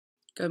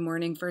Good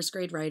morning, first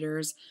grade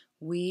writers.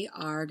 We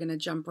are going to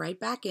jump right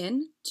back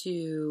in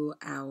to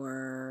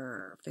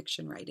our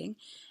fiction writing,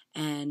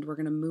 and we're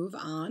going to move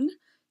on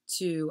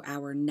to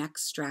our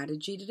next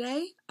strategy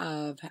today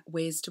of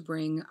ways to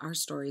bring our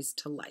stories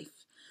to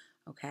life.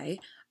 Okay,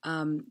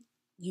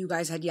 you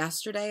guys had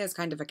yesterday as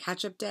kind of a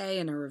catch-up day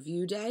and a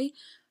review day.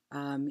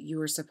 You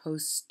were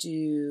supposed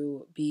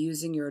to be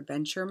using your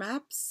adventure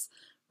maps,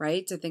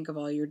 right, to think of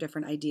all your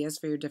different ideas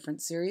for your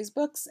different series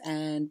books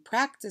and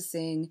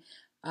practicing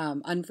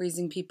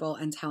unfreezing people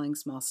and telling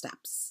small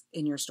steps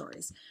in your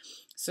stories.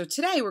 So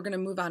today we're going to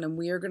move on and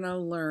we are going to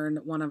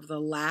learn one of the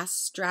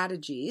last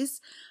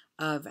strategies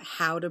of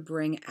how to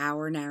bring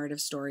our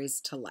narrative stories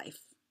to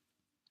life.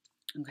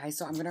 Okay,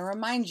 so I'm going to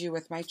remind you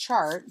with my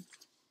chart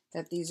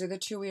that these are the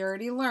two we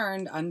already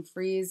learned,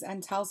 unfreeze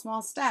and tell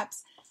small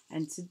steps.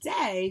 And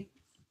today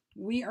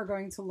we are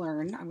going to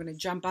learn, I'm going to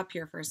jump up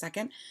here for a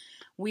second,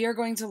 we are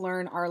going to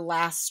learn our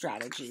last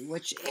strategy,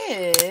 which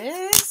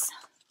is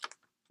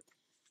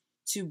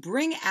to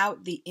bring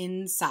out the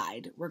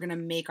inside. We're going to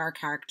make our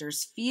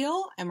characters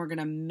feel and we're going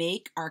to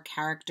make our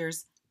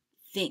characters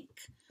think.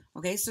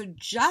 Okay, so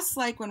just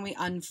like when we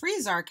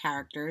unfreeze our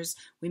characters,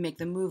 we make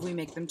them move, we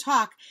make them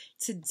talk,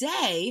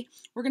 today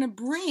we're going to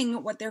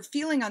bring what they're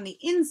feeling on the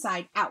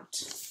inside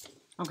out.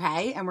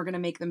 Okay, and we're going to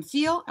make them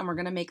feel and we're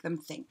going to make them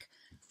think.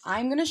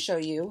 I'm going to show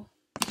you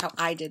how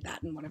I did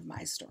that in one of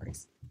my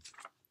stories.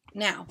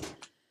 Now,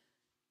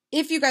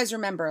 if you guys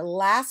remember,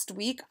 last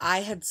week I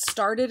had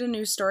started a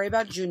new story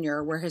about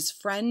Junior where his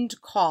friend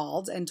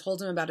called and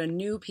told him about a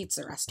new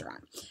pizza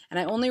restaurant. And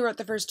I only wrote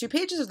the first 2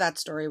 pages of that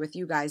story with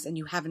you guys and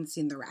you haven't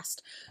seen the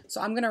rest. So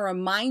I'm going to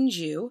remind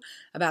you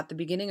about the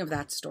beginning of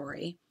that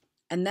story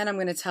and then I'm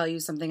going to tell you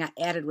something I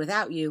added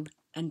without you.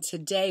 And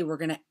today we're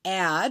going to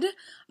add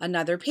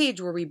another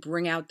page where we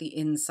bring out the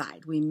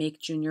inside. We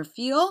make Junior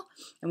feel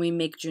and we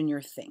make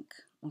Junior think.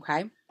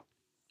 Okay?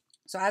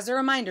 So as a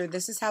reminder,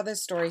 this is how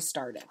this story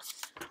started.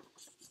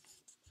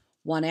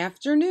 One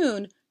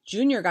afternoon,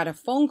 Junior got a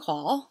phone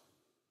call.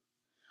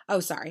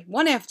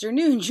 One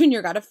afternoon,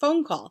 Junior got a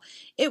phone call.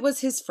 It was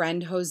his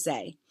friend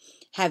Jose.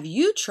 Have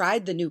you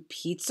tried the new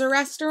pizza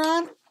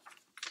restaurant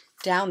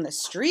down the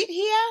street,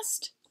 he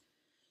asked.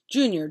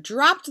 Junior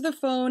dropped the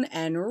phone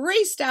and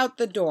raced out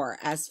the door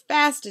as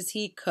fast as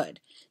he could.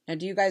 Now,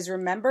 do you guys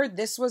remember?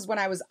 This was when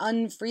I was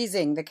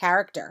unfreezing the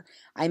character.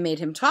 I made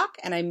him talk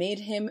and I made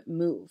him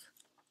move.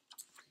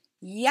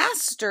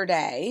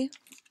 Yesterday,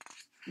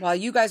 while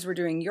you guys were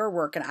doing your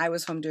work and I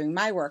was home doing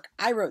my work,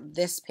 I wrote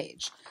this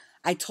page.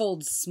 I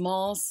told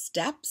small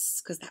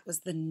steps, because that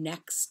was the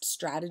next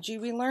strategy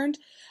we learned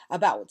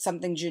about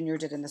something Junior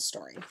did in the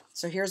story.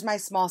 So here's my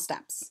small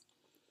steps.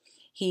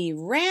 He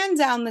ran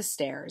down the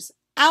stairs,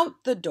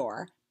 out the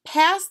door,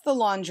 past the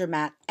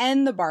laundromat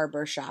and the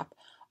barber shop,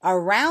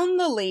 around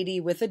the lady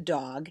with a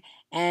dog,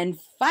 and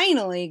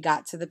finally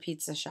got to the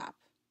pizza shop.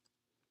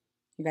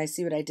 You guys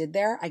see what I did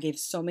there? I gave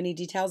so many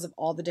details of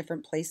all the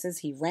different places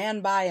he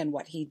ran by and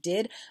what he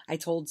did. I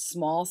told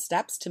small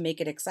steps to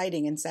make it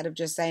exciting instead of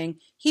just saying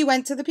he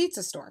went to the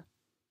pizza store,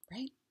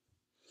 right?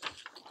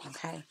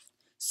 Okay.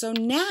 So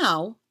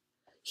now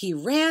he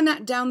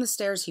ran down the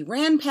stairs. He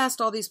ran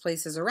past all these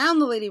places, around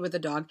the lady with the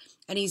dog,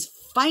 and he's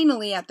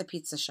finally at the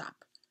pizza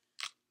shop.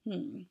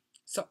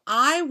 So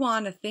I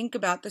want to think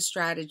about the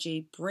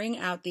strategy, bring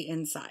out the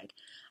inside.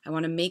 I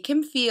want to make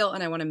him feel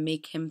and I want to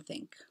make him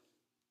think.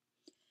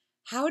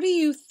 How do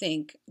you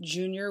think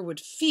Junior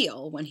would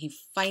feel when he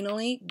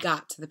finally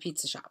got to the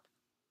pizza shop?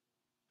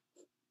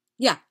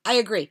 Yeah, I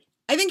agree.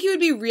 I think he would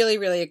be really,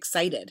 really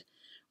excited,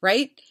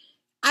 right?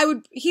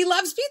 He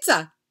loves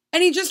pizza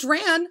and he just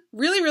ran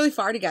really, really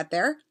far to get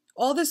there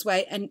all this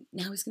way. And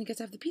now he's going to get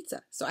to have the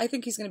pizza. So I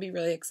think he's going to be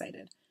really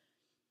excited.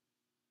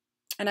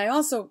 And I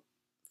also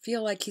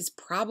feel like he's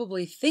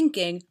probably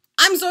thinking,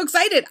 I'm so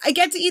excited. I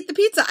get to eat the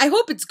pizza. I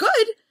hope it's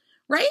good,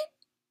 right?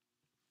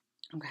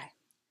 Okay.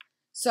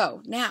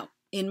 So now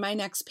in my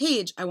next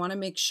page, I want to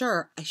make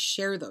sure I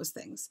share those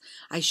things.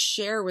 I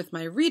share with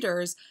my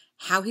readers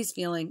how he's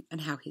feeling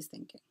and how he's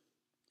thinking.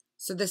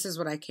 So this is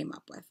what I came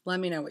up with.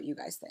 Let me know what you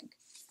guys think.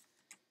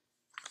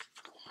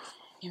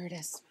 Here it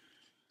is.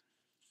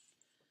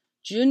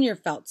 Junior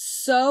felt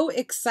so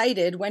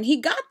excited when he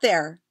got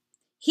there.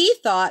 He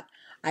thought,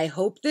 I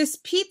hope this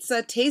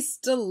pizza tastes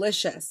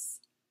delicious,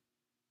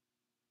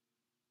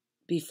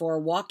 before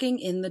walking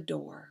in the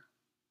door.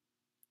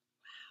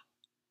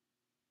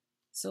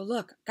 So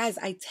look, guys,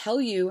 I tell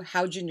you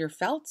how Junior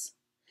felt,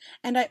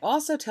 and I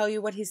also tell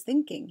you what he's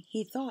thinking,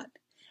 he thought.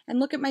 And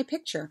look at my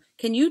picture.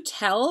 Can you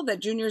tell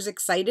that Junior's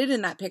excited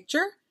in that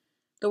picture?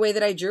 The way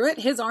that I drew it?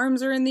 His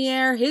arms are in the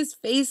air, his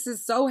face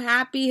is so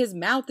happy, his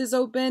mouth is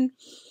open,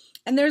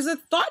 and there's a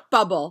thought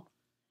bubble.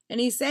 And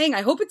he's saying,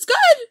 I hope it's good.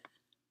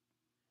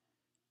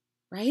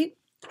 Right?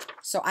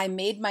 So I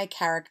made my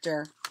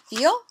character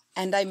feel,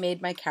 and I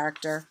made my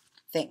character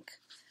think.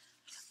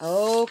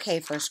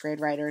 Okay, first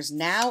grade writers,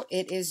 now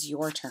it is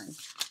your turn.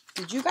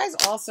 Did you guys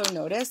also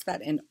notice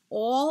that in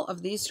all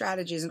of these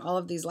strategies and all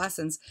of these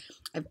lessons,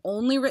 I've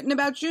only written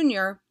about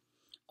Junior.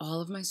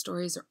 All of my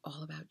stories are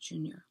all about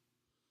Junior.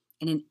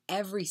 And in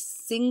every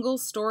single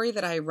story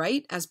that I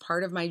write as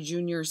part of my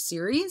junior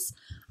series,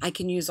 I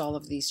can use all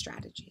of these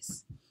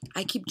strategies.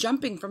 I keep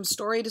jumping from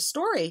story to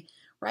story,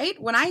 right?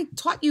 When I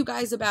taught you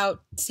guys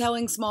about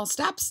telling small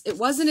steps, it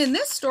wasn't in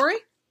this story.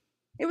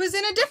 It was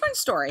in a different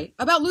story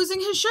about losing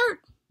his shirt.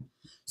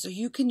 So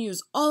you can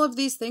use all of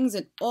these things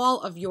in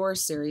all of your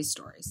series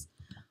stories.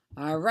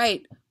 All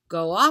right,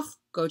 go off,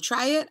 go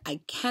try it.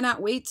 I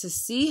cannot wait to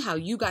see how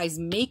you guys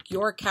make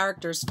your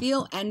characters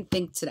feel and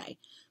think today.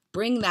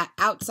 Bring that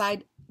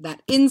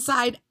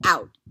inside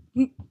out.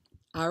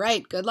 All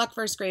right, good luck,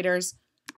 first graders.